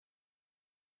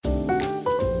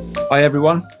Hi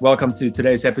everyone, welcome to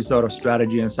today's episode of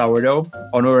Strategy and Sourdough.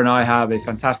 Onur and I have a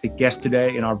fantastic guest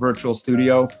today in our virtual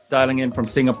studio. Dialing in from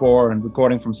Singapore and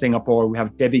recording from Singapore, we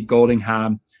have Debbie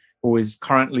Goldingham, who is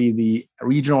currently the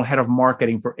Regional Head of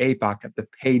Marketing for APAC at the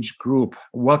Page Group.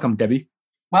 Welcome, Debbie.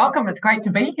 Welcome, it's great to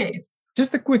be here.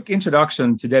 Just a quick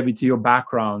introduction to Debbie, to your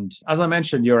background. As I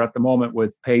mentioned, you're at the moment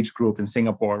with Page Group in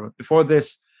Singapore. Before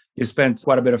this, you spent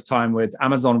quite a bit of time with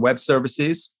Amazon Web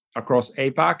Services across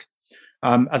APAC.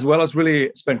 As well as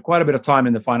really spent quite a bit of time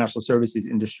in the financial services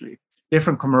industry,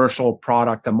 different commercial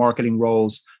product and marketing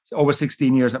roles. So over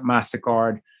 16 years at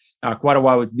MasterCard, quite a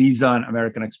while with Visa and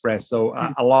American Express. So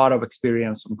a lot of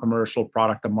experience from commercial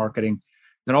product and marketing.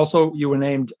 And also you were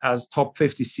named as top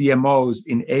 50 CMOs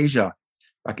in Asia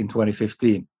back in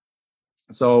 2015.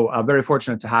 So very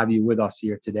fortunate to have you with us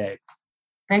here today.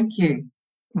 Thank you.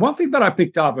 One thing that I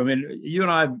picked up, I mean, you and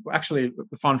I actually,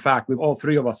 fun fact, all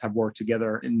three of us have worked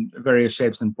together in various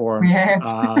shapes and forms.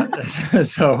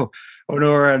 Yes. So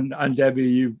Onur and Debbie,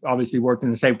 you've obviously worked in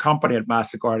the same company at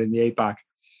MasterCard in the APAC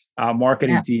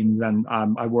marketing teams. And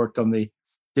I worked on the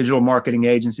digital marketing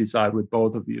agency side with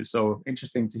both of you. So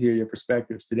interesting to hear your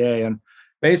perspectives today. And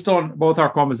based on both our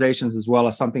conversations, as well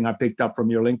as something I picked up from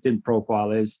your LinkedIn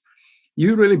profile, is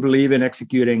you really believe in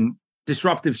executing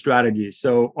disruptive strategies.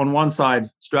 So on one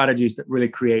side, strategies that really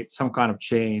create some kind of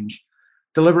change,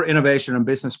 deliver innovation and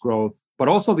business growth, but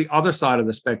also the other side of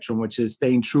the spectrum, which is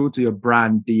staying true to your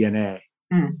brand DNA.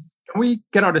 Can we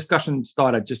get our discussion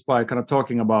started just by kind of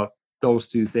talking about those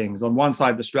two things? On one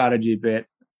side, the strategy bit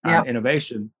and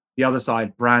innovation, the other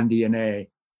side, brand DNA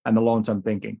and the long-term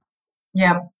thinking.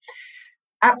 Yeah,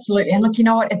 absolutely. And look, you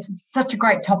know what? It's such a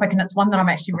great topic and it's one that I'm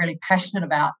actually really passionate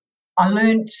about. I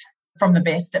learned from the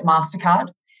best at MasterCard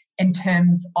in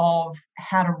terms of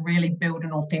how to really build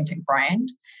an authentic brand.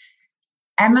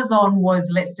 Amazon was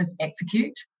let's just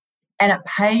execute. And at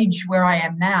Page, where I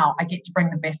am now, I get to bring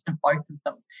the best of both of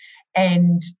them.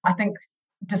 And I think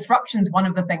disruption is one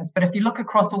of the things. But if you look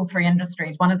across all three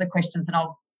industries, one of the questions that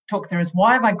I'll talk through is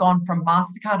why have I gone from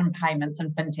MasterCard and payments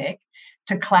and fintech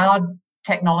to cloud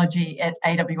technology at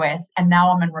AWS, and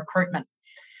now I'm in recruitment.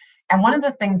 And one of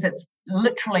the things that's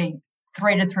literally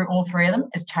threaded through all three of them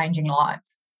is changing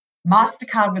lives.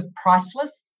 MasterCard was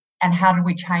priceless, and how did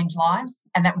we change lives?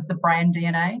 And that was the brand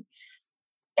DNA.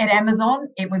 At Amazon,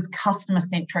 it was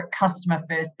customer-centric, customer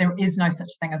first. There is no such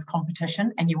thing as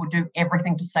competition, and you will do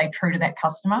everything to stay true to that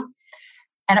customer.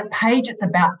 And at Page, it's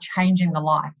about changing the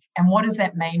life. And what does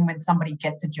that mean when somebody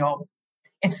gets a job?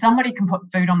 If somebody can put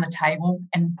food on the table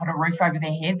and put a roof over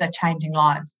their head, they're changing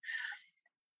lives.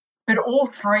 But all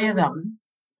three of them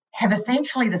have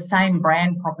essentially the same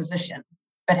brand proposition,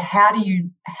 but how do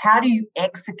you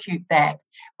execute that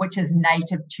which is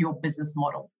native to your business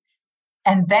model?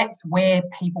 And that's where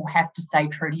people have to stay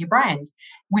true to your brand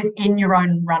within your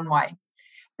own runway.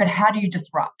 But how do you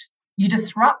disrupt? You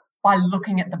disrupt by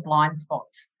looking at the blind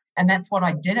spots. And that's what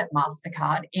I did at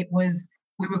MasterCard.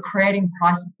 We were creating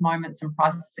priceless moments and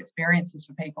priceless experiences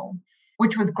for people,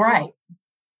 which was great.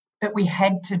 But we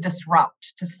had to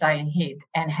disrupt to stay ahead.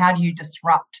 And how do you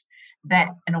disrupt that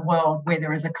in a world where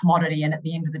there is a commodity and at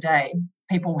the end of the day,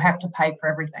 people have to pay for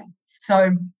everything?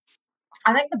 So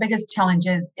I think the biggest challenge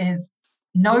is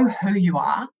know who you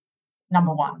are,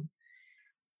 number one,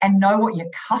 and know what your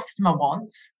customer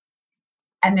wants,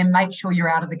 and then make sure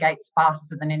you're out of the gates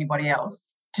faster than anybody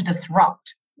else to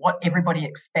disrupt what everybody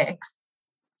expects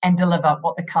and deliver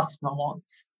what the customer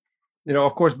wants. You know,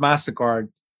 of course, MasterCard,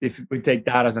 if we take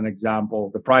that as an example,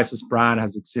 the priceless brand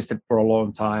has existed for a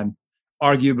long time.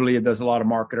 Arguably, there's a lot of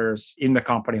marketers in the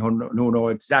company who know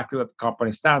exactly what the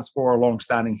company stands for,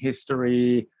 long-standing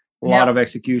history, a lot of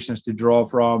executions to draw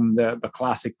from, the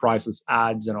classic priceless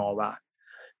ads and all that.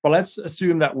 But let's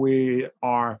assume that we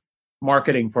are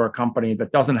marketing for a company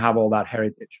that doesn't have all that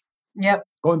heritage. Yep.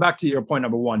 Going back to your point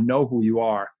number one, know who you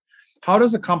are. How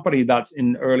does a company that's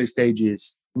in early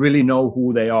stages really know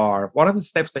who they are? What are the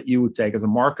steps that you would take as a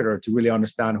marketer to really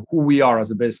understand who we are as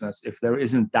a business if there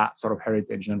isn't that sort of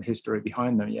heritage and history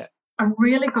behind them yet? A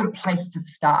really good place to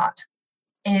start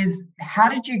is how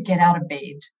did you get out of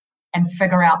bed and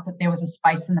figure out that there was a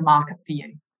space in the market for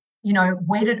you? You know,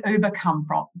 where did Uber come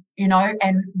from? You know,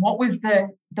 and what was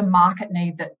the market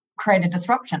need that created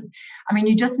disruption? I mean,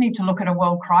 you just need to look at a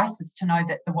world crisis to know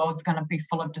that the world's going to be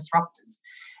full of disruptors.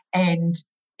 And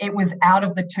it was out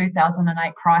of the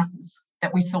 2008 crisis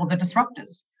that we saw the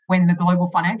disruptors. When the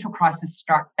global financial crisis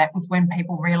struck, that was when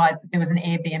people realized that there was an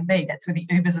Airbnb. That's where the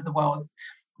Ubers of the world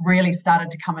really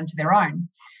started to come into their own.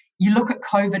 You look at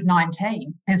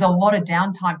COVID-19, there's a lot of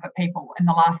downtime for people in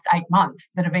the last 8 months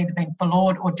that have either been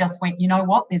floored or just went, you know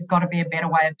what, there's got to be a better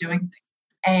way of doing things.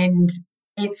 And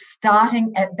It's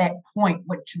starting at that point,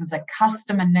 which was a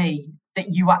customer need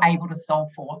that you were able to solve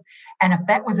for. And if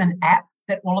that was an app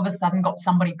that all of a sudden got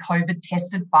somebody COVID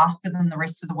tested faster than the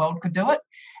rest of the world could do it,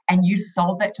 and you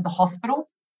sold that to the hospital,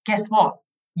 guess what?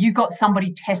 You got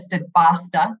somebody tested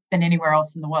faster than anywhere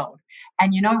else in the world.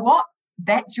 And you know what?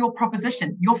 That's your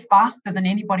proposition. You're faster than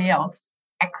anybody else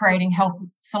at creating health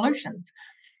solutions.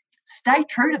 Stay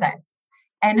true to that.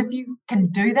 And if you can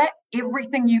do that,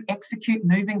 everything you execute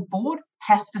moving forward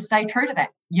has to stay true to that.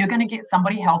 You're going to get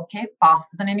somebody healthcare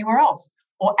faster than anywhere else,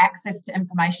 or access to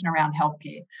information around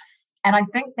healthcare. And I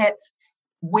think that's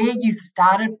where you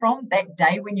started from that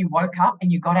day when you woke up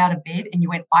and you got out of bed and you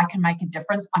went, I can make a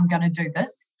difference, I'm going to do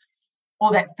this.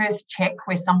 Or that first check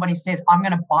where somebody says, I'm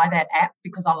going to buy that app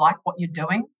because I like what you're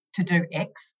doing to do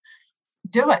X.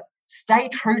 Do it. Stay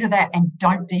true to that and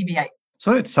don't deviate.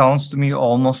 So it sounds to me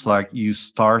almost like you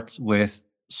start with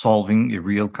solving a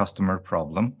real customer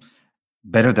problem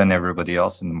better than everybody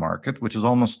else in the market, which is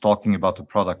almost talking about the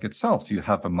product itself. You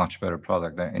have a much better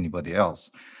product than anybody else.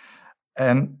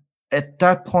 And at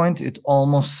that point, it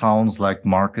almost sounds like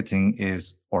marketing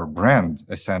is, or brand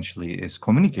essentially, is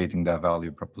communicating that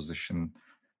value proposition.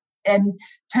 In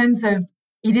terms of,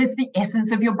 it is the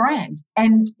essence of your brand.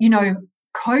 And,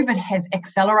 COVID has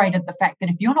accelerated the fact that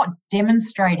if you're not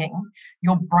demonstrating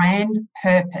your brand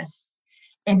purpose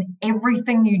in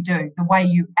everything you do, the way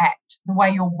you act, the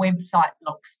way your website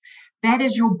looks, that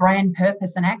is your brand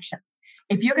purpose in action.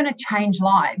 If you're going to change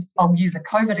lives, I'll use a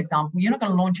COVID example, you're not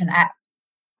going to launch an app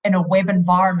in a web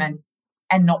environment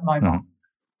and not mobile,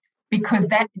 because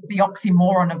that is the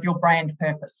oxymoron of your brand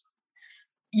purpose.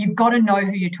 You've got to know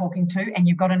who you're talking to, and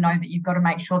you've got to know that you've got to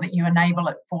make sure that you enable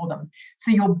it for them.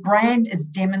 So your brand is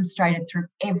demonstrated through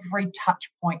every touch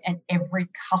point and every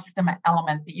customer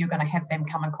element that you're going to have them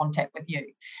come in contact with you.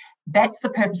 That's the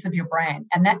purpose of your brand.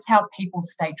 And that's how people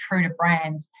stay true to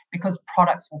brands, because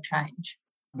products will change.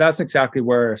 That's exactly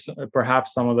where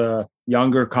perhaps some of the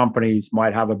younger companies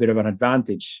might have a bit of an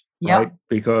advantage, right?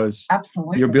 Because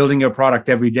absolutely, you're building your product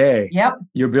every day. Yep.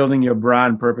 You're building your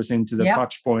brand purpose into the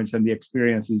touch points and the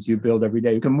experiences you build every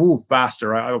day. You can move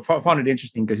faster. I found it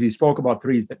interesting because you spoke about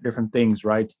three different things,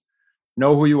 right?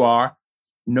 Know who you are,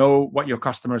 know what your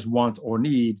customers want or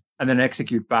need, and then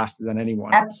execute faster than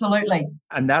anyone. Absolutely.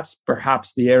 And that's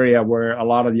perhaps the area where a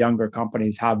lot of younger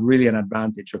companies have really an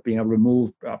advantage of being able to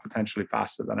move potentially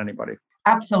faster than anybody.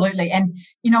 Absolutely. And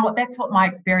you know what, that's what my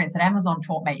experience at Amazon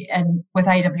taught me, and with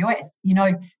AWS,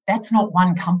 that's not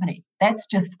one company. That's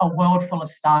just a world full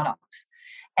of startups.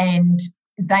 And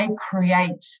they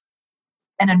create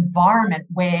an environment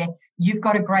where you've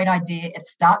got a great idea. It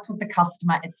starts with the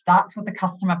customer. It starts with the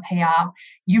customer PR.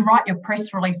 You write your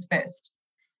press release first.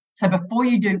 So before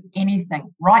you do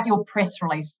anything, write your press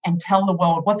release and tell the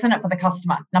world what's in it for the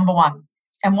customer, number one,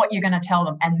 and what you're going to tell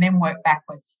them, and then work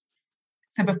backwards.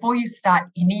 So before you start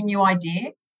any new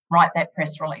idea, write that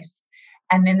press release.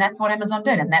 And then that's what Amazon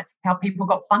did. And that's how people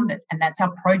got funded. And that's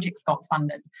how projects got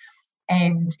funded.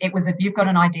 And it was, if you've got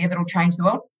an idea that'll change the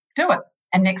world, do it.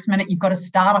 And next minute, you've got a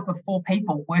startup of 4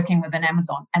 people working within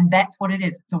Amazon. And that's what it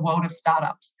is. It's a world of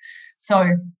startups.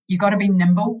 So you've got to be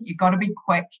nimble, you've got to be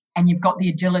quick, and you've got the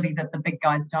agility that the big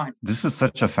guys don't. This is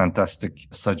such a fantastic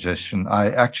suggestion. I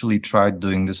actually tried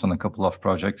doing this on a couple of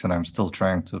projects, and I'm still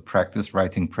trying to practice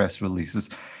writing press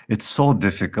releases. It's so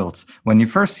difficult. When you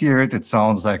first hear it, it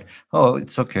sounds like, oh,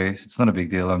 it's okay. It's not a big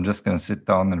deal. I'm just going to sit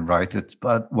down and write it.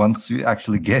 But once you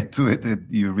actually get to it,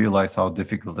 you realize how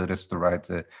difficult it is to write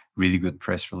a really good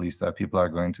press release that people are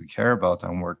going to care about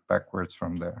and work backwards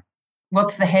from there.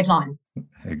 What's the headline?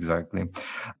 Exactly.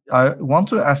 I want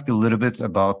to ask a little bit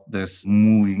about this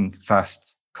moving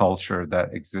fast culture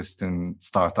that exists in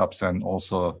startups and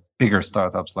also bigger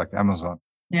startups like Amazon.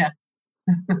 Yeah.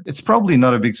 It's probably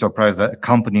not a big surprise that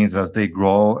companies, as they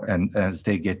grow and as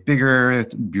they get bigger,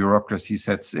 bureaucracy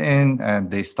sets in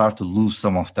and they start to lose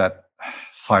some of that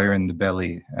fire in the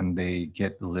belly and they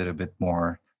get a little bit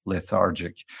more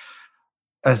lethargic.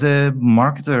 As a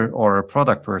marketer or a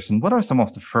product person, what are some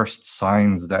of the first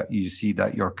signs that you see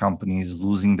that your company is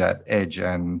losing that edge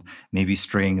and maybe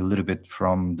straying a little bit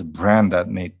from the brand that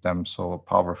made them so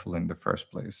powerful in the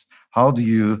first place? How do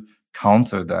you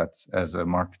counter that as a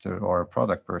marketer or a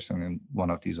product person in one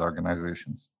of these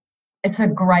organizations? It's a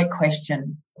great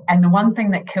question. And the one thing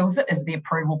that kills it is the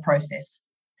approval process.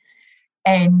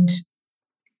 And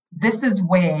this is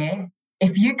where,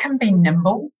 if you can be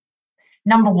nimble,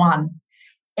 number one,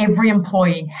 every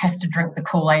employee has to drink the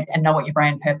Kool-Aid and know what your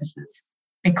brand purpose is.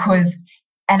 Because,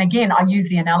 and again, I use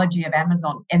the analogy of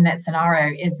Amazon in that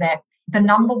scenario, is that the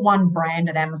number one brand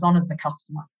at Amazon is the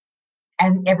customer.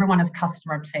 And everyone is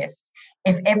customer obsessed.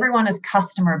 If everyone is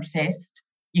customer obsessed,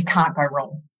 you can't go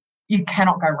wrong. You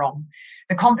cannot go wrong.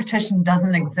 The competition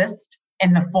doesn't exist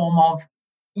in the form of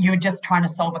you're just trying to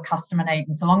solve a customer need.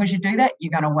 And so long as you do that,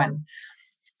 you're going to win.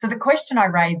 So the question I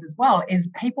raise as well is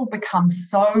people become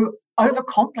so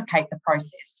overcomplicate the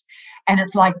process. And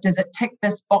it's like, does it tick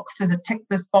this box? Does it tick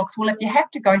this box? Well, if you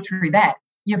have to go through that,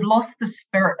 you've lost the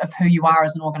spirit of who you are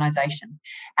as an organization.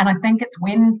 And I think it's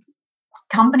when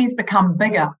companies become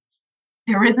bigger,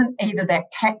 there isn't either that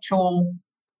catch-all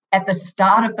at the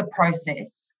start of the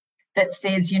process that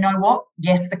says, you know what,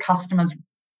 yes, the customer's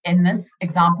in this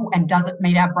example, and does it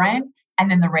meet our brand?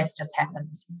 And then the rest just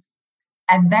happens.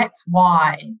 And that's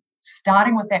why,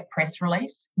 starting with that press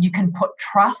release, you can put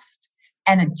trust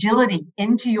and agility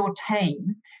into your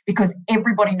team because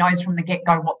everybody knows from the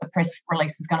get-go what the press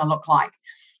release is going to look like.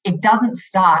 It doesn't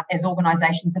start as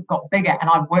organizations have got bigger, and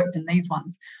I've worked in these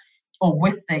ones or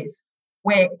with these,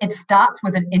 where it starts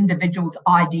with an individual's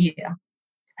idea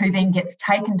who then gets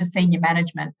taken to senior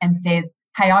management and says,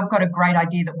 hey, I've got a great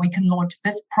idea that we can launch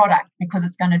this product because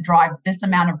it's going to drive this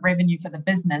amount of revenue for the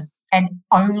business, and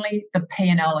only the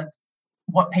P&L is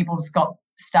what people's got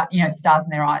stars in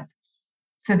their eyes.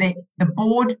 So the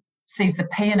board sees the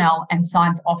P&L and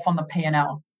signs off on the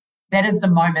P&L. That is the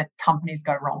moment companies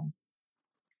go wrong.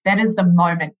 That is the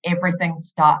moment everything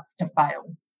starts to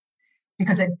fail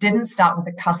because it didn't start with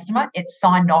the customer, it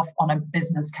signed off on a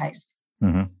business case.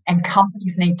 Mm-hmm. And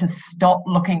companies need to stop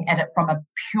looking at it from a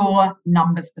pure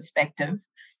numbers perspective.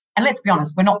 And let's be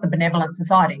honest, we're not the benevolent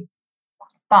society.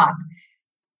 But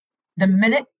the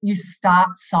minute you start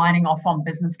signing off on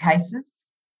business cases,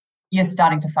 you're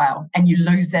starting to fail and you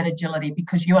lose that agility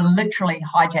because you are literally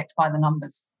hijacked by the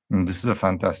numbers. And this is a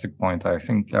fantastic point. I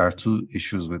think there are two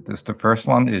issues with this. The first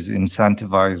one is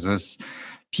incentivizes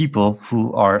people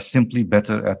who are simply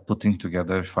better at putting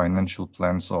together financial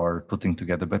plans or putting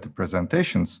together better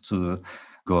presentations to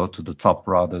go to the top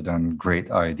rather than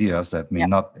great ideas that may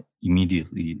not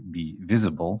immediately be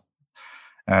visible.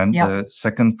 And the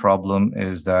second problem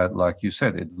is that, like you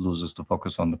said, it loses the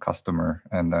focus on the customer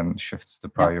and then shifts the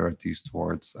priorities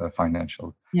towards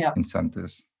financial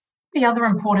incentives. The other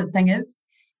important thing is,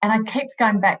 and I keep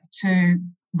going back to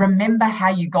remember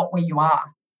how you got where you are.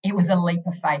 It was a leap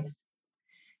of faith.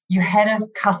 You had a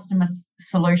customer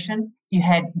solution, you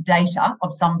had data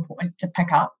of some point to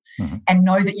pick up and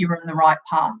know that you were in the right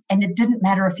path. And it didn't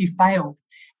matter if you failed.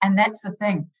 And that's the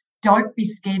thing. Don't be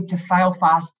scared to fail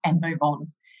fast and move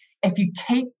on. If you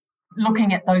keep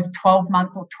looking at those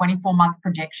 12-month or 24-month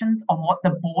projections on what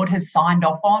the board has signed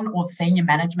off on or senior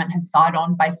management has signed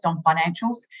on based on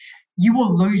financials, you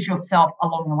will lose yourself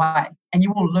along the way and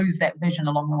you will lose that vision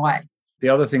along the way. The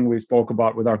other thing we spoke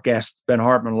about with our guest, Ben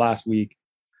Hartman, last week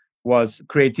was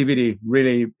creativity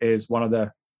really is one of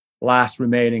the last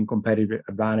remaining competitive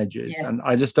advantages. Yes. And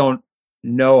I just don't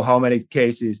know how many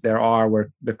cases there are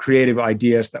where the creative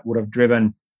ideas that would have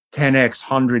driven 10x,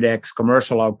 100x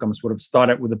commercial outcomes would have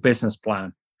started with a business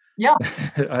plan. Yeah.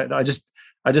 I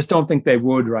just don't think they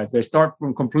would, right? They start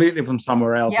from completely from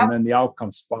somewhere else and then the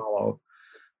outcomes follow.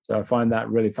 So I find that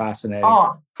really fascinating.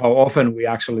 How often we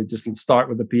actually just start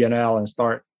with the P&L and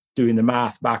start doing the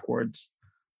math backwards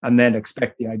and then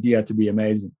expect the idea to be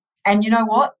amazing. And you know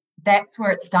what? That's where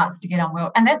it starts to get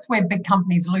unwell. And that's where big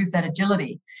companies lose that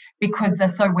agility because they're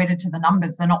so wedded to the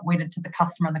numbers. They're not wedded to the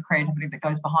customer and the creativity that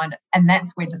goes behind it. And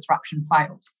that's where disruption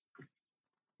fails.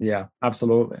 Yeah,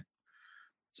 absolutely.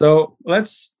 So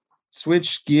let's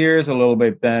switch gears a little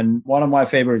bit then. One of my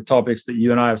favorite topics that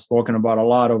you and I have spoken about a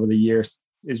lot over the years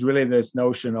is really this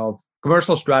notion of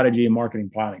commercial strategy and marketing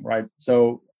planning, right?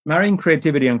 So marrying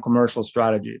creativity and commercial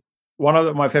strategy. One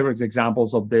of my favorite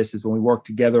examples of this is when we worked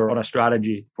together on a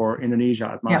strategy for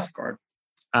Indonesia at MasterCard.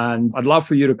 And I'd love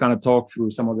for you to kind of talk through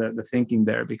some of the thinking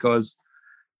there because,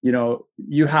 you know,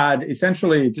 you had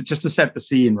essentially, just to set the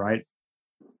scene, right?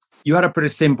 You had a pretty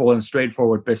simple and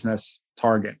straightforward business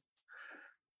target.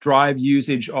 Drive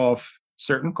usage of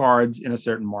certain cards in a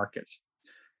certain market.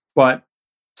 But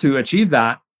to achieve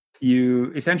that,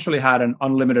 you essentially had an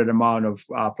unlimited amount of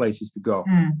places to go.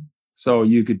 So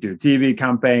you could do TV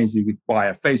campaigns, you could buy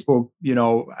a Facebook,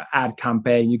 ad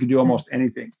campaign, you could do almost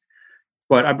anything.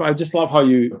 But I just love how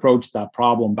you approached that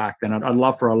problem back then. I'd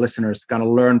love for our listeners to kind of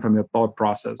learn from your thought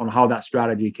process on how that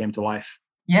strategy came to life.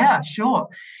 Yeah, sure.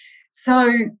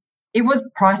 So it was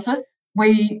priceless.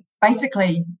 We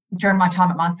basically, during my time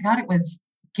at MasterCard, it was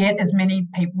get as many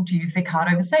people to use their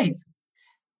card overseas,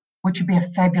 which would be a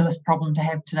fabulous problem to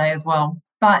have today as well.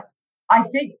 But I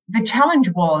think the challenge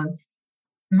was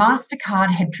MasterCard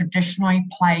had traditionally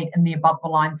played in the above the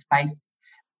line space,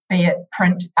 be it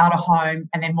print, out of home,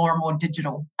 and then more and more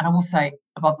digital. And I will say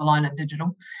above the line and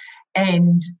digital.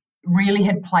 And really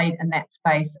had played in that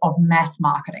space of mass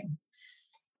marketing.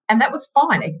 And that was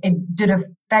fine. It did a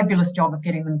fabulous job of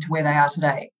getting them to where they are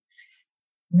today.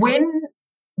 When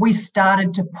we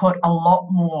started to put a lot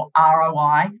more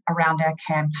ROI around our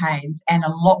campaigns and a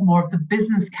lot more of the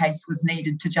business case was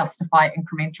needed to justify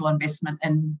incremental investment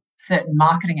in certain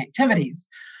marketing activities,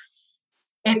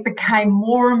 it became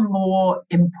more and more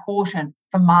important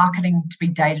for marketing to be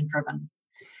data-driven.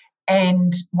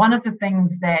 And one of the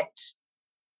things that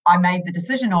I made the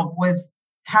decision of was,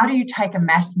 how do you take a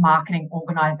mass marketing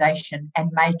organisation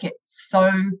and make it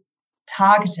so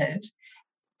targeted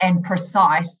and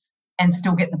precise and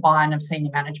still get the buy-in of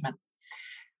senior management?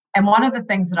 And one of the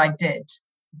things that I did,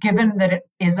 given that it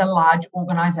is a large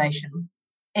organisation,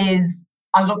 is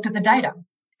I looked at the data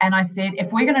and I said,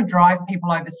 if we're going to drive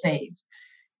people overseas,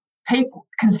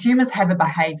 consumers have a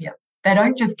behaviour. They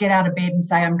don't just get out of bed and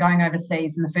say, I'm going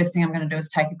overseas, and the first thing I'm going to do is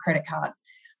take a credit card.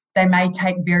 They may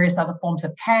take various other forms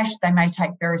of cash. They may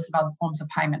take various other forms of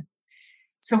payment.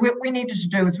 So what we needed to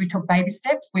do is we took baby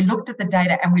steps. We looked at the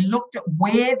data and we looked at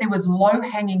where there was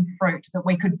low-hanging fruit that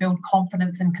we could build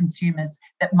confidence in consumers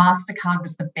that MasterCard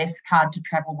was the best card to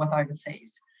travel with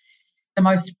overseas. The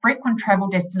most frequent travel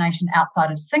destination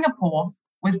outside of Singapore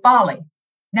was Bali.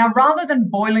 Now, rather than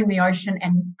boiling the ocean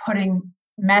and putting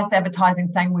mass advertising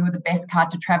saying we were the best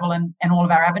card to travel in all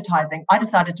of our advertising, I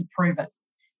decided to prove it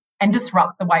and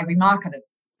disrupt the way we marketed.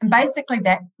 And basically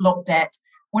that looked at,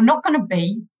 we're not going to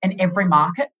be in every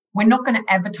market. We're not going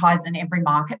to advertise in every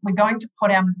market. We're going to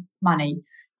put our money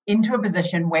into a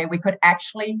position where we could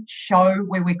actually show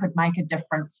where we could make a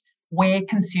difference, where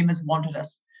consumers wanted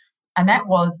us. And that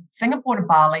was Singapore to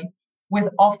Bali, with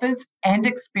offers and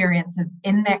experiences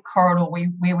in that corridor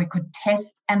where we could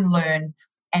test and learn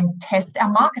and test our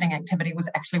marketing activity was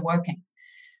actually working.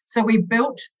 So we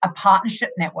built a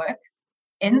partnership network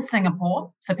in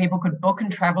Singapore so people could book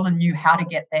and travel and knew how to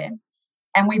get there.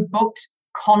 And we booked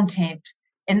content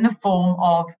in the form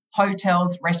of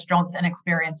hotels, restaurants, and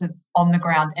experiences on the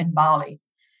ground in Bali.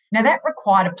 Now, that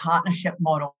required a partnership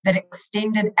model that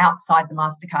extended outside the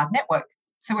MasterCard network.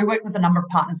 So we worked with a number of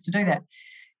partners to do that.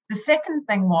 The second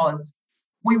thing was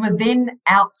we were then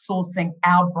outsourcing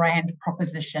our brand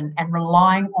proposition and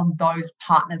relying on those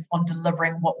partners on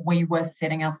delivering what we were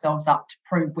setting ourselves up to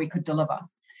prove we could deliver.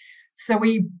 So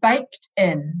we baked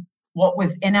in what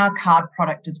was in our card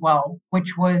product as well,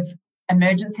 which was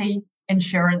emergency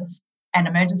insurance and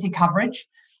emergency coverage,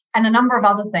 and a number of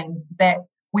other things that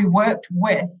we worked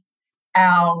with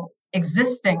our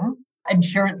existing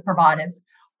insurance providers,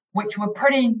 which were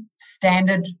pretty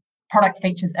standard product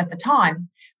features at the time,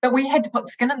 but we had to put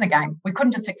skin in the game. We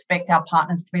couldn't just expect our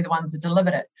partners to be the ones that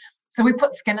delivered it. So we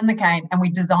put skin in the game and we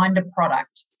designed a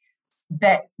product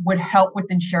that would help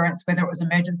with insurance, whether it was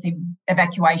emergency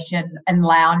evacuation and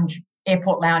lounge,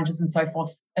 airport lounges and so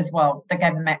forth as well, that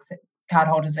gave them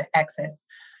cardholders access.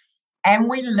 And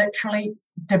we literally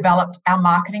developed our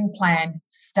marketing plan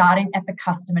starting at the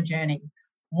customer journey.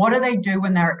 What do they do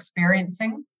when they're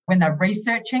experiencing, when they're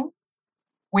researching,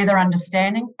 where they're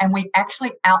understanding? And we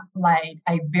actually outlaid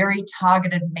a very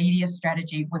targeted media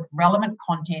strategy with relevant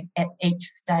content at each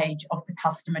stage of the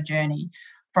customer journey,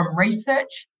 from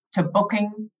research to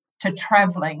booking to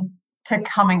traveling to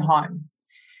coming home.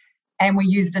 And we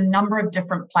used a number of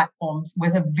different platforms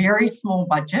with a very small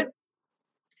budget.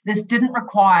 This didn't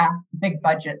require big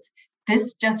budgets.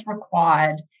 This just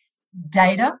required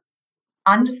data,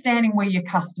 understanding where your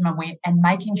customer went and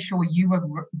making sure you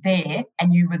were there,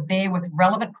 and you were there with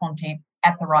relevant content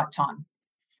at the right time.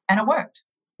 And it worked.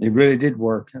 It really did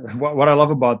work. What I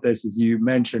love about this is you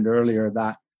mentioned earlier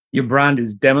that your brand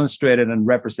is demonstrated and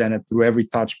represented through every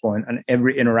touch point and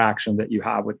every interaction that you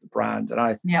have with the brand.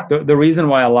 And the reason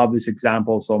why I love this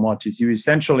example so much is you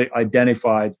essentially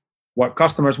identified what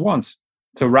customers want.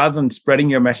 So rather than spreading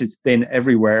your message thin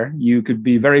everywhere, you could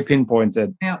be very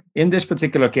pinpointed. Yeah. In this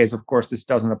particular case, of course, this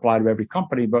doesn't apply to every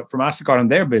company, but for MasterCard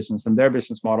and their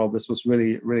business model, this was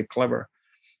really, really clever.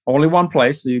 Only one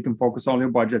place, so you can focus on your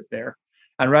budget there.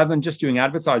 And rather than just doing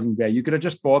advertising there, you could have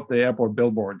just bought the airport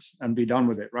billboards and be done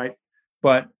with it, right?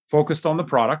 But focused on the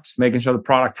product, making sure the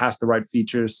product has the right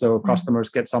features so customers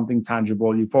get something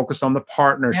tangible. You focused on the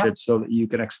partnership so that you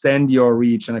can extend your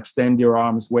reach and extend your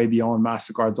arms way beyond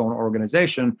MasterCard's own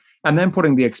organization, and then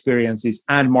putting the experiences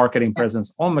and marketing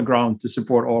presence on the ground to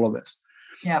support all of this.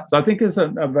 Yeah. So I think it's a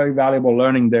very valuable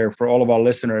learning there for all of our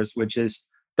listeners, which is,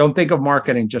 don't think of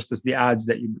marketing just as the ads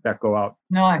that go out.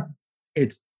 No.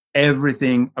 It's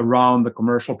everything around the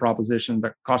commercial proposition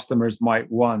that customers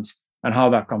might want and how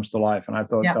that comes to life. And I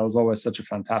thought that was always such a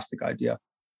fantastic idea.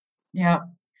 Yeah.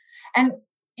 And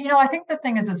I think the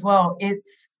thing is as well,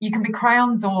 you can be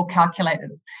crayons or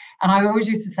calculators. And I always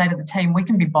used to say to the team, we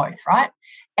can be both, right?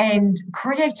 And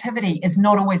creativity is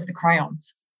not always the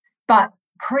crayons, but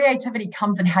creativity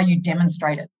comes in how you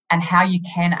demonstrate it and how you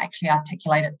can actually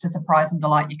articulate it to surprise and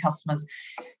delight your customers.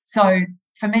 So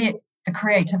for me, the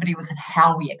creativity was in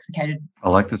how we executed. I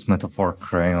like this metaphor,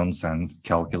 crayons and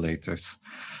calculators.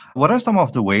 What are some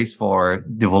of the ways for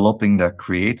developing that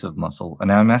creative muscle?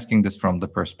 And I'm asking this from the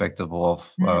perspective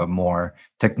of more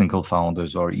technical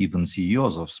founders or even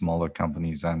CEOs of smaller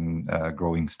companies and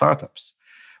growing startups,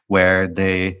 where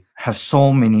they have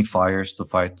so many fires to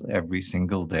fight every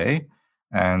single day.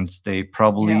 And they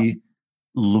probably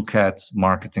look at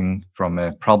marketing from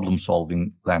a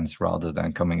problem-solving lens rather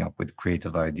than coming up with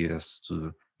creative ideas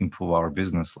to improve our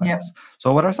business lens.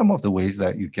 So what are some of the ways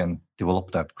that you can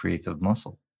develop that creative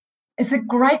muscle? It's a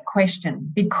great question,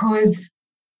 because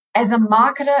as a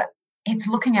marketer, it's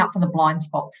looking out for the blind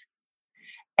spots.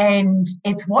 And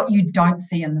it's what you don't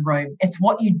see in the room. It's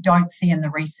what you don't see in the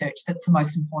research that's the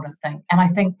most important thing. And I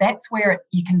think that's where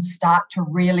you can start to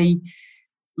really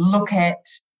look at,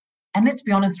 and let's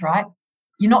be honest, right?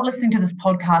 You're not listening to this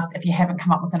podcast if you haven't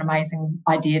come up with an amazing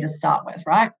idea to start with,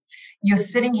 right? You're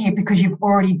sitting here because you've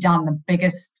already done the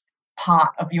biggest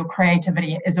part of your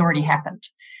creativity has already happened.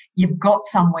 You've got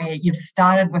somewhere, you've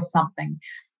started with something.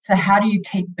 So how do you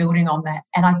keep building on that?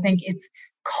 And I think it's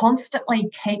constantly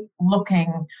keep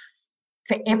looking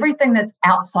for everything that's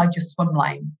outside your swim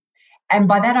lane. And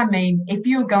by that, I mean, if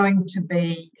you're going to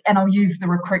be, and I'll use the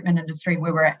recruitment industry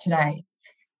where we're at today,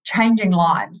 changing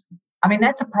lives. I mean,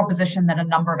 that's a proposition that a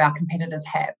number of our competitors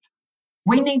have.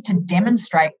 We need to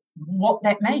demonstrate what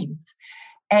that means.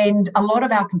 And a lot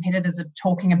of our competitors are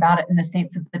talking about it in the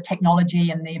sense of the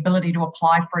technology and the ability to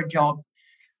apply for a job.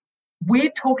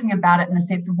 We're talking about it in the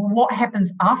sense of, well, what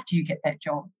happens after you get that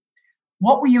job?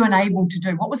 What were you enabled to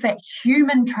do? What was that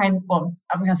human well,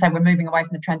 I'm going to say we're moving away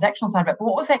from the transactional side of it, but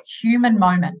what was that human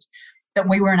moment that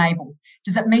we were enabled?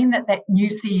 Does it mean that that new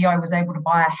CEO was able to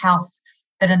buy a house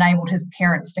that enabled his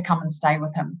parents to come and stay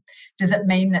with him? Does it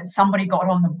mean that somebody got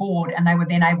on the board and they were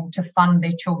then able to fund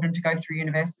their children to go through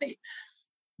university?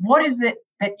 What is it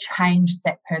that changed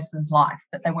that person's life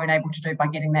that they weren't able to do by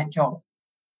getting that job?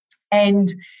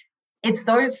 And it's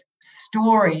those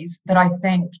stories that I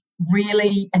think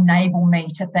really enable me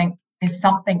to think there's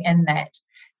something in that.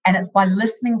 And it's by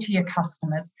listening to your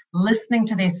customers, listening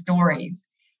to their stories,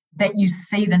 that you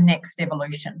see the next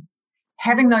evolution.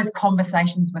 Having those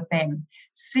conversations with them.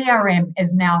 CRM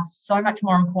is now so much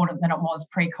more important than it was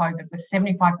pre-COVID, with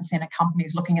 75% of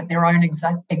companies looking at their own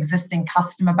existing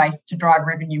customer base to drive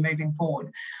revenue moving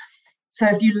forward. So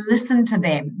if you listen to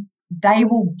them, they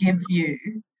will give you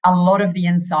a lot of the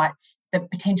insights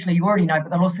that potentially you already know, but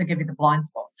they'll also give you the blind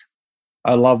spots.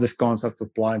 I love this concept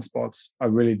of blind spots. I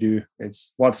really do.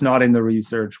 It's what's not in the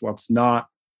research, what's not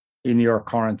in your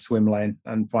current swim lane,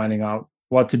 and finding out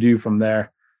what to do from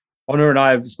there. Onur and I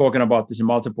have spoken about this in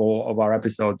multiple of our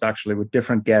episodes, actually, with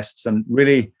different guests. And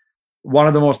really, one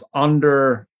of the most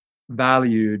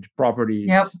undervalued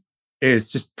properties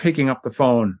is just picking up the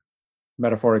phone,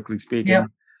 metaphorically speaking,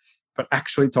 but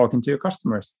actually talking to your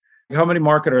customers. How many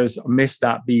marketers miss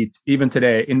that beat even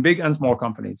today in big and small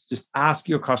companies? Just ask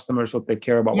your customers what they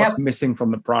care about, what's missing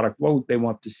from the product, what they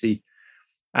want to see.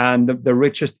 And the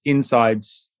richest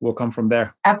insights will come from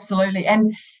there. Absolutely.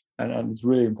 And it's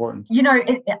really important.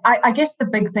 I guess the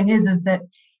big thing is that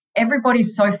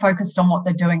everybody's so focused on what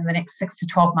they're doing the next 6 to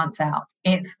 12 months out.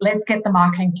 It's let's get the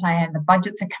marketing plan, the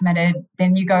budgets are committed,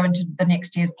 then you go into the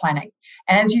next year's planning.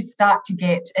 And as you start to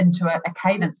get into a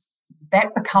cadence,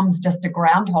 that becomes just a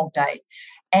groundhog day.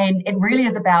 And it really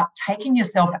is about taking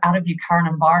yourself out of your current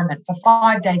environment for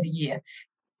 5 days a year,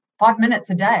 5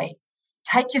 minutes a day.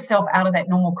 Take yourself out of that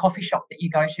normal coffee shop that you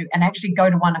go to and actually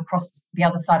go to one across the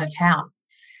other side of town.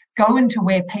 Go into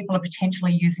where people are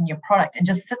potentially using your product and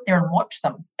just sit there and watch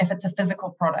them if it's a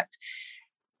physical product.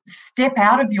 Step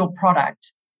out of your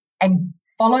product and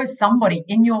follow somebody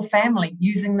in your family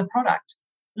using the product.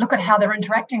 Look at how they're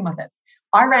interacting with it.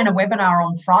 I ran a webinar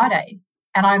on Friday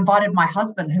and I invited my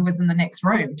husband, who was in the next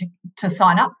room, to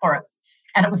sign up for it.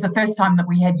 And it was the first time that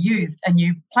we had used a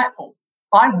new platform.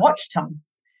 I watched him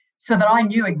so that I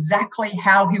knew exactly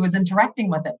how he was interacting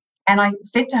with it. And I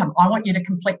said to him, I want you to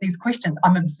complete these questions.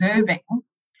 I'm observing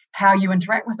how you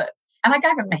interact with it. And I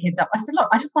gave him a heads up. I said, look,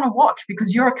 I just want to watch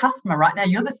because you're a customer right now.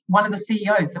 You're one of the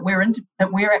CEOs that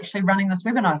we're actually running this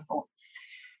webinar for.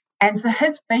 And so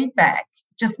his feedback,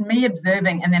 just me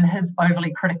observing and then his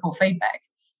overly critical feedback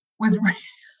was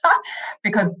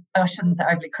because I shouldn't say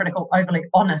overly critical, overly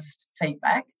honest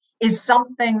feedback is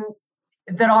something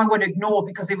that I would ignore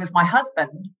because he was my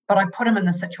husband, but I put him in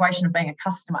the situation of being a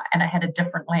customer and it had a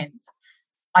different lens.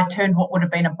 I turned what would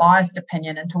have been a biased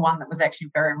opinion into one that was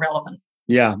actually very relevant.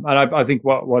 Yeah. And I think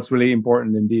what's really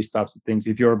important in these types of things,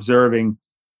 if you're observing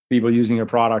people using your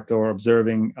product or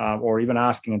observing or even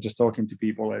asking and just talking to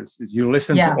people, is you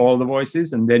listen to all the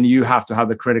voices, and then you have to have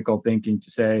the critical thinking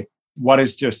to say, what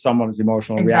is just someone's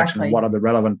emotional reaction? And what are the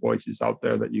relevant voices out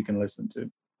there that you can listen to?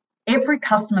 Every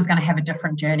customer is going to have a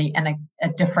different journey and a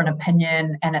different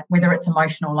opinion, and whether it's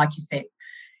emotional, like you said,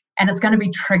 and it's going to be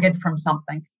triggered from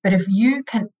something. But if you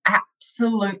can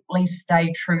absolutely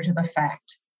stay true to the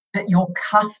fact that your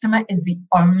customer is the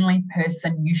only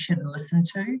person you should listen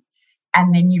to,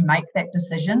 and then you make that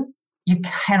decision, you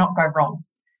cannot go wrong,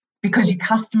 because your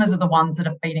customers are the ones that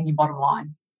are feeding your bottom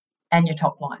line and your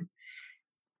top line,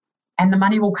 and the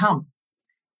money will come.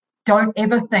 Don't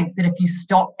ever think that if you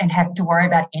stop and have to worry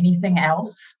about anything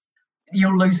else,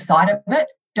 you'll lose sight of it.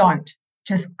 Don't.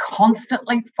 Just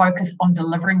constantly focus on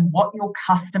delivering what your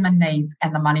customer needs,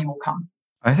 and the money will come.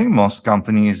 I think most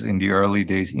companies in the early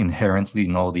days inherently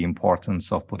know the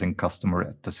importance of putting customer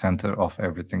at the center of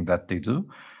everything that they do.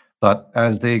 But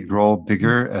as they grow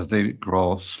bigger, as they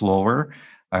grow slower,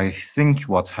 I think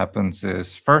what happens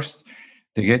is, first,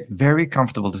 they get very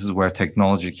comfortable. This is where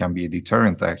technology can be a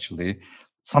deterrent, actually.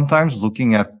 Sometimes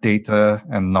looking at data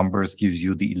and numbers gives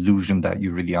you the illusion that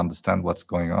you really understand what's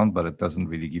going on, but it doesn't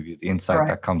really give you the insight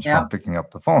that comes from picking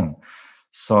up the phone.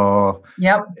 So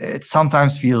it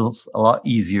sometimes feels a lot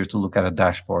easier to look at a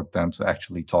dashboard than to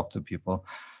actually talk to people.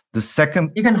 The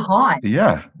second... You can hide.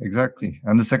 Yeah, exactly.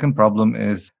 And the second problem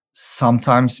is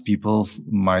sometimes people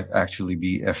might actually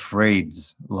be afraid,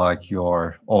 like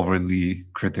your overly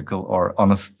critical or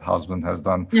honest husband has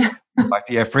done. Yeah. Might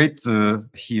be afraid to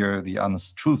hear the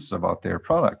honest truths about their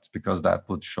product, because that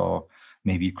would show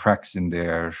maybe cracks in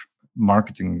their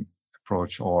marketing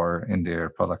approach or in their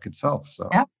product itself. So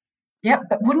yeah,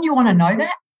 but wouldn't you want to know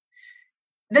that?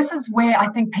 This is where I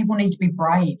think people need to be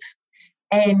brave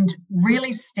and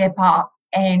really step up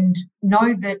and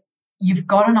know that you've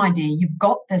got an idea, you've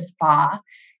got this far,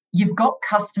 you've got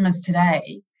customers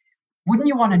today. Wouldn't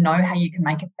you want to know how you can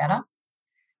make it better?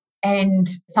 And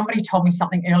somebody told me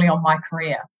something early on in my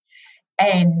career,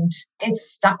 and it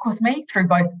stuck with me through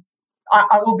both,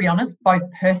 I will be honest, both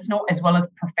personal as well as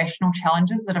professional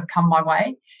challenges that have come my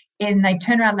way. And they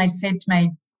turned around and they said to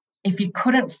me, if you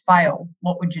couldn't fail,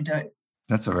 what would you do?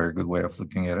 That's a very good way of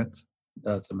looking at it.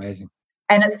 That's amazing.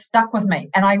 And it stuck with me.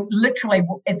 And I literally,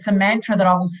 it's a mantra that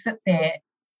I will sit there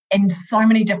in so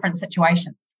many different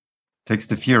situations. Takes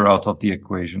the fear out of the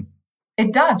equation.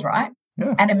 It does, right?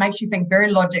 Yeah. And it makes you think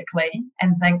very logically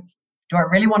and think, do I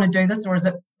really want to do this, or is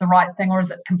it the right thing, or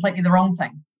is it completely the wrong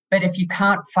thing? But if you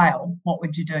can't fail, what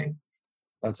would you do?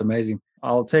 That's amazing.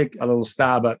 I'll take a little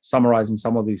stab at summarizing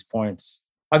some of these points.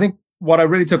 I think what I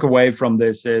really took away from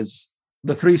this is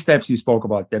the 3 steps you spoke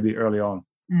about, Debbie, early on.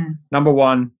 Number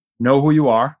 1, know who you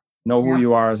are. Know who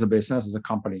you are as a business, as a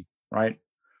company, right?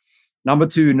 Number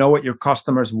 2, know what your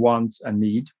customers want and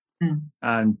need.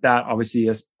 And that obviously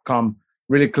has come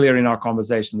really clear in our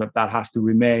conversation, that has to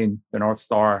remain the North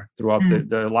Star throughout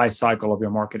the life cycle of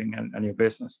your marketing and your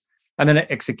business. And then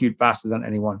execute faster than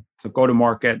anyone. So go to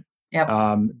market.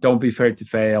 Don't be afraid to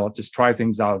fail. Just try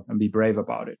things out and be brave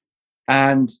about it.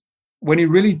 And when you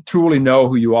really truly know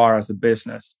who you are as a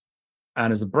business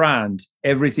and as a brand,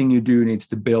 everything you do needs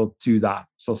to build to that.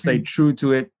 So stay true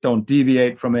to it. Don't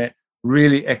deviate from it.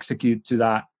 Really execute to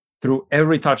that through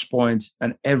every touch point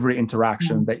and every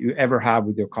interaction that you ever have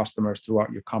with your customers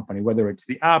throughout your company, whether it's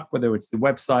the app, whether it's the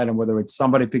website, and whether it's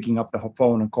somebody picking up the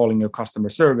phone and calling your customer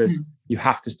service. You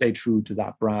have to stay true to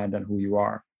that brand and who you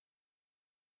are.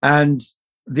 And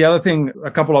the other thing,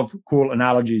 a couple of cool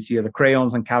analogies here, the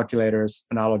crayons and calculators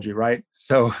analogy, right?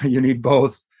 So you need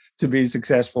both to be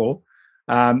successful.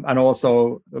 And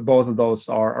also both of those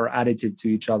are additive to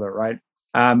each other, right?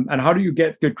 And how do you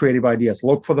get good creative ideas?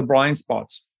 Look for the blind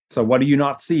spots. So what do you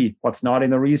not see? What's not in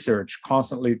the research?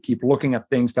 Constantly keep looking at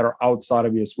things that are outside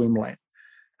of your swim lane.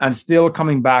 And still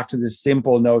coming back to this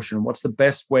simple notion, what's the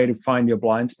best way to find your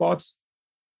blind spots?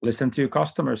 Listen to your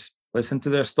customers, listen to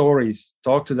their stories,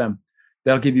 talk to them.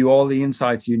 They'll give you all the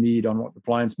insights you need on what the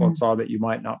blind spots are that you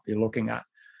might not be looking at.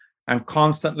 And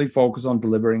constantly focus on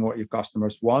delivering what your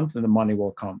customers want, and the money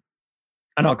will come.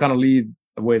 And I'll kind of leave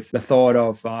with the thought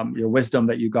of your wisdom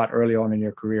that you got early on in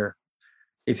your career.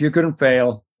 If you couldn't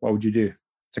fail, what would you do?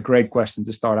 It's a great question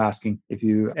to start asking if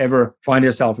you ever find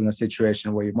yourself in a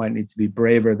situation where you might need to be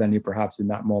braver than you perhaps in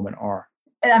that moment are.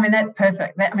 I mean, that's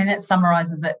perfect. That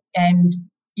summarizes it. And,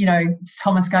 you know,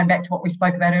 Thomas, going back to what we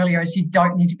spoke about earlier, is you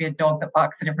don't need to be a dog that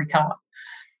barks at every car.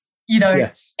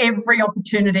 Yes. Every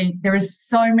opportunity. There is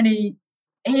so many,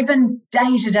 even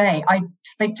day to day, I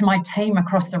speak to my team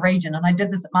across the region, and I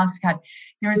did this at MasterCard.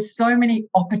 There are so many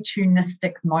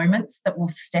opportunistic moments that will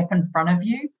step in front of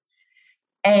you,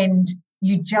 and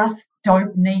you just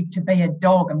don't need to be a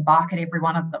dog and bark at every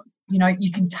one of them.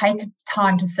 You can take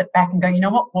time to sit back and go, you know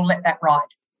what, we'll let that ride.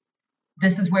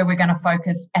 This is where we're going to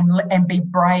focus and be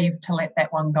brave to let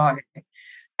that one go.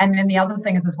 And then the other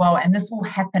thing is as well, and this will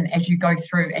happen as you go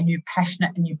through and you're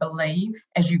passionate and you believe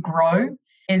as you grow,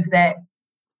 is that,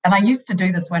 and I used to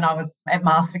do this when I was at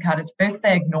MasterCard, is first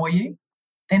they ignore you,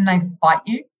 then they fight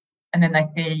you, and then they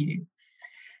fear you.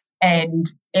 And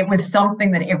it was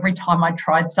something that every time I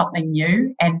tried something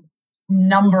new, and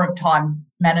number of times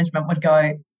management would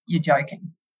go, you're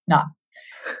joking. No.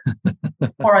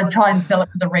 Or I'd try and sell it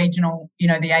to the regional, the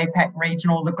APAC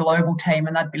regional, the global team,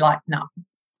 and they'd be like, no.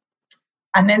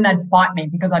 And then they'd fight me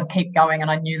because I'd keep going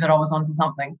and I knew that I was onto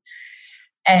something.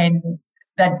 And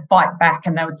they'd fight back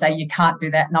and they would say, you can't do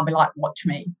that. And I'd be like, watch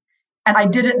me. And I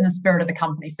did it in the spirit of the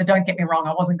company. So don't get me wrong,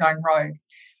 I wasn't going rogue.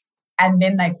 And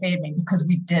then they feared me because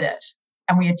we did it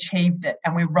and we achieved it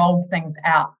and we rolled things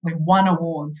out. We won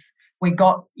awards. We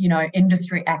got,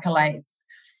 industry accolades.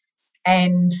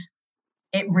 And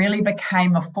it really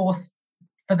became a force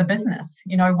for the business.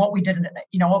 What we did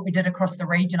across the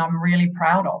region, I'm really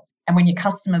proud of. And when your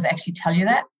customers actually tell you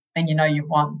that, then you've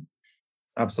won.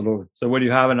 Absolutely. So when you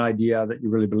have an idea that you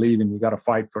really believe in, you got to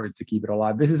fight for it to keep it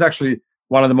alive. This is actually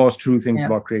one of the most true things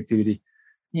about creativity.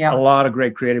 Yeah. A lot of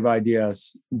great creative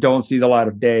ideas don't see the light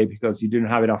of day because you didn't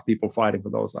have enough people fighting for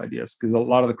those ideas. Because a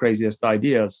lot of the craziest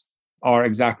ideas are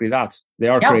exactly that. They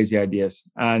are crazy ideas,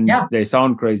 and they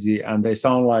sound crazy and they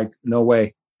sound like no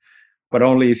way. But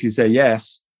only if you say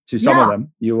yes to some of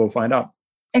them, you will find out.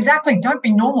 Exactly. Don't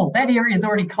be normal. That area is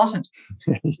already cluttered.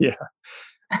 Yeah,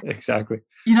 exactly.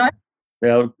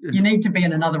 Well, you need to be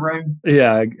in another room.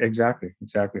 Yeah, exactly.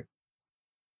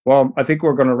 Well, I think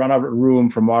we're going to run out of room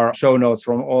from our show notes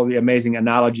from all the amazing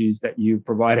analogies that you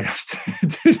provided us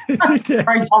today.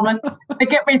 Sorry, Thomas. They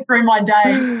get me through my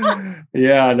day.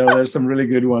 Yeah, no, there's some really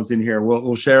good ones in here.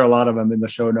 We'll share a lot of them in the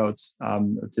show notes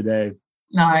today.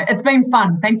 No, it's been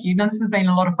fun. Thank you. No, this has been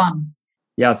a lot of fun.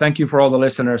 Yeah, thank you for all the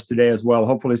listeners today as well.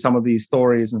 Hopefully some of these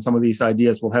stories and some of these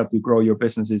ideas will help you grow your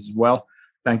businesses as well.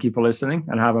 Thank you for listening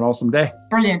and have an awesome day.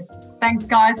 Brilliant. Thanks,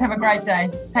 guys. Have a great day.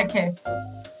 Take care.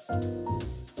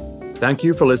 Thank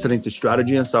you for listening to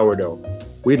Strategy and Sourdough.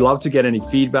 We'd love to get any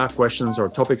feedback, questions, or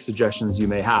topic suggestions you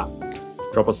may have.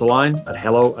 Drop us a line at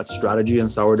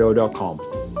hello@strategyandsourdough.com.